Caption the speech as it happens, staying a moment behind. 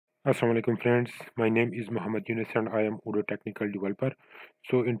Assalamu alaikum friends, my name is Muhammad Yunus and I am Odoo technical developer.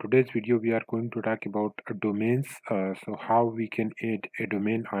 So in today's video we are going to talk about domains, so how we can add a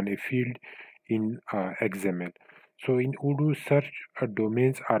domain on a field in XML. So in Odoo search,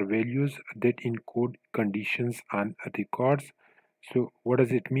 domains are values that encode conditions on records. So what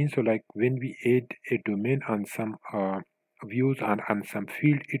does it mean? So like when we add a domain on some views on some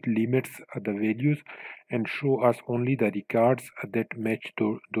field, it limits the values and show us only the records that match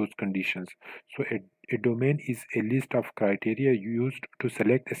those conditions. So a domain is a list of criteria used to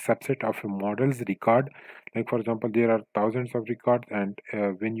select a subset of a model's record. Like for example, there are thousands of records, and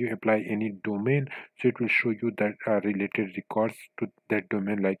when you apply any domain, so it will show you that related records to that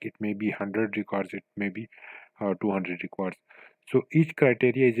domain. Like it may be 100 records, it may be 200 records. So each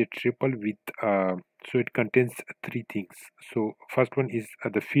criteria is a triple with so it contains three things. So first one is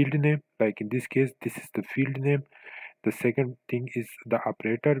the field name, like in this case this is the field name. The second thing is the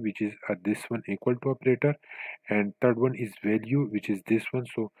operator, which is this one equal to operator, and third one is value, which is this one.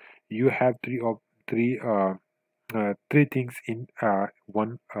 So you have three things in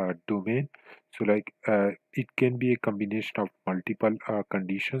one domain. So like it can be a combination of multiple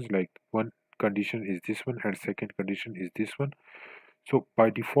conditions, like one condition is this one and second condition is this one. So by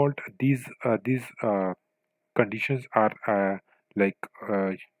default these conditions are like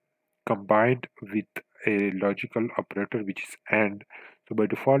combined with a logical operator, which is AND. So by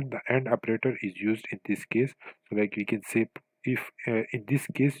default the AND operator is used in this case. So like we can say, if in this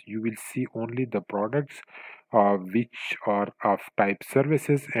case you will see only the products which are of type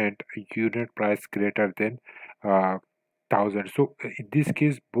services and unit price greater than 1000. So in this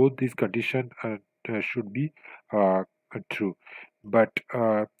case both these conditions should be true. But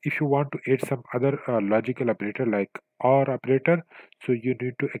if you want to add some other logical operator like OR operator, so you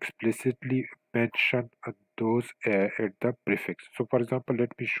need to explicitly mention those at the prefix. So for example,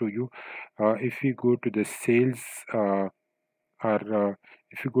 let me show you. If we go to the sales or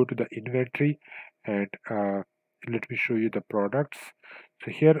if you go to the inventory, and let me show you the products.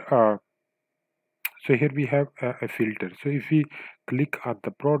 So here we have a filter. So if we click on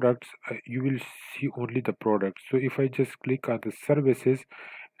the products, you will see only the products. So if I just click on the services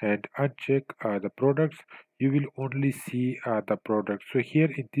and uncheck the products, you will only see the products. So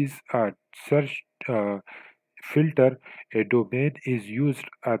here in this search filter, a domain is used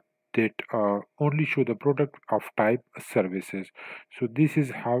that only show the product of type services. So this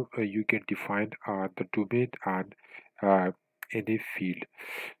is how you can define the domain on any field.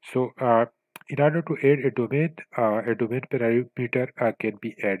 So in order to add a domain parameter can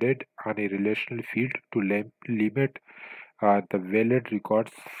be added on a relational field to limit the valid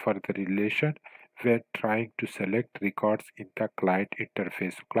records for the relation. We're trying to select records in the client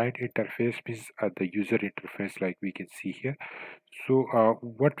interface. Client interface means the user interface, like we can see here. So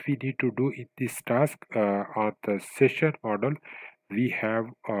what we need to do in this task on the session model, we have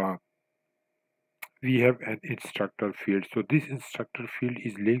uh, we have an instructor field. So this instructor field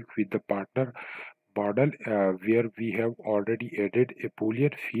is linked with the partner model where we have already added a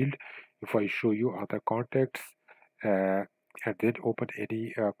boolean field. If I show you other contacts uh, and then open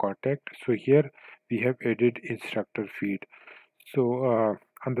any contact, so here we have added instructor field. So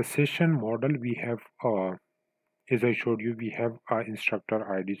on the session model we have as I showed you, we have our instructor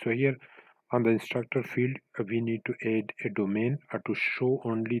ID. So here on the instructor field we need to add a domain to show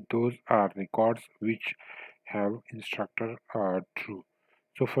only those records which have instructor true.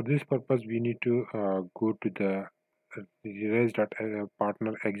 So for this purpose, we need to go to the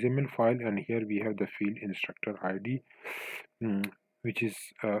res.partner XML file, and here we have the field instructor ID, which is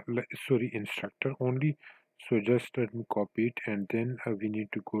sorry, instructor only. So just let me copy it, and then we need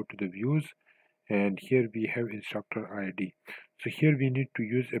to go to the views, and here we have instructor ID. So here we need to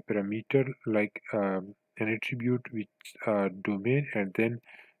use a parameter like an attribute with domain, and then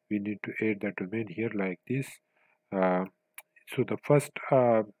we need to add the domain here like this. Uh, so the first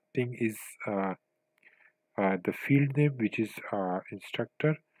thing is the field name, which is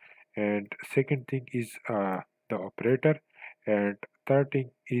instructor, and second thing is the operator, and third thing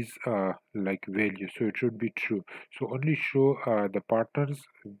is like value. So it should be true. So only show the partners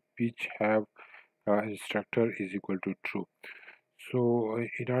which have instructor is equal to true. So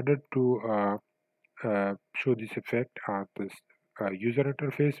in order to show this effect on this user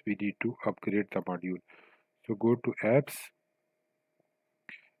interface, we need to upgrade the module. So go to apps,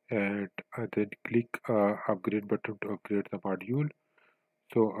 and then click upgrade button to upgrade the module.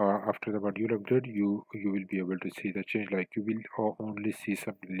 So after the module upgrade, you will be able to see the change. Like you will only see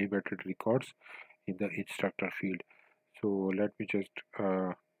some limited records in the instructor field. So let me just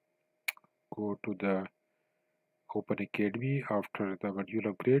go to the Open Academy after the module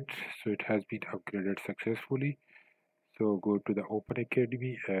upgrade. So it has been upgraded successfully. So go to the Open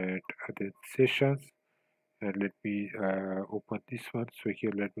Academy and then sessions, and let me open this one. So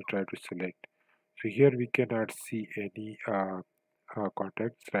here let me try to select. So here we cannot see any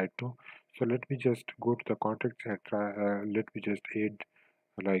contacts right now. So let me just go to the contacts and try. Let me just add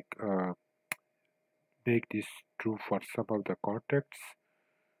like make this true for some of the contacts.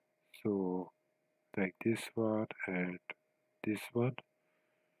 So like this one and this one.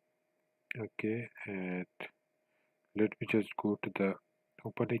 Okay, and let me just go to the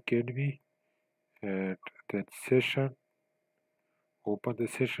Open Academy and then session, open the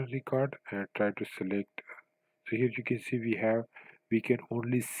session record and try to select. So here you can see we can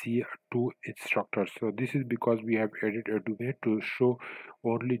only see two instructors. So this is because we have added a domain to show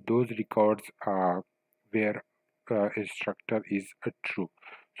only those records where instructor is true.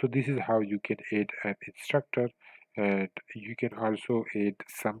 So this is how you can add an instructor, and you can also add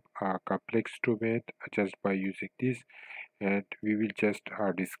some complex domain just by using this, and we will just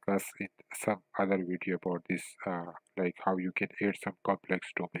discuss in some other video about this, like how you can add some complex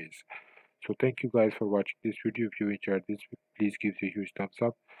domains. So thank you guys for watching this video. If you enjoyed this, please give a huge thumbs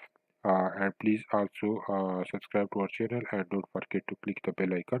up, and please also subscribe to our channel, and don't forget to click the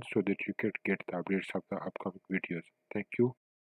bell icon so that you can get the updates of the upcoming videos. Thank you.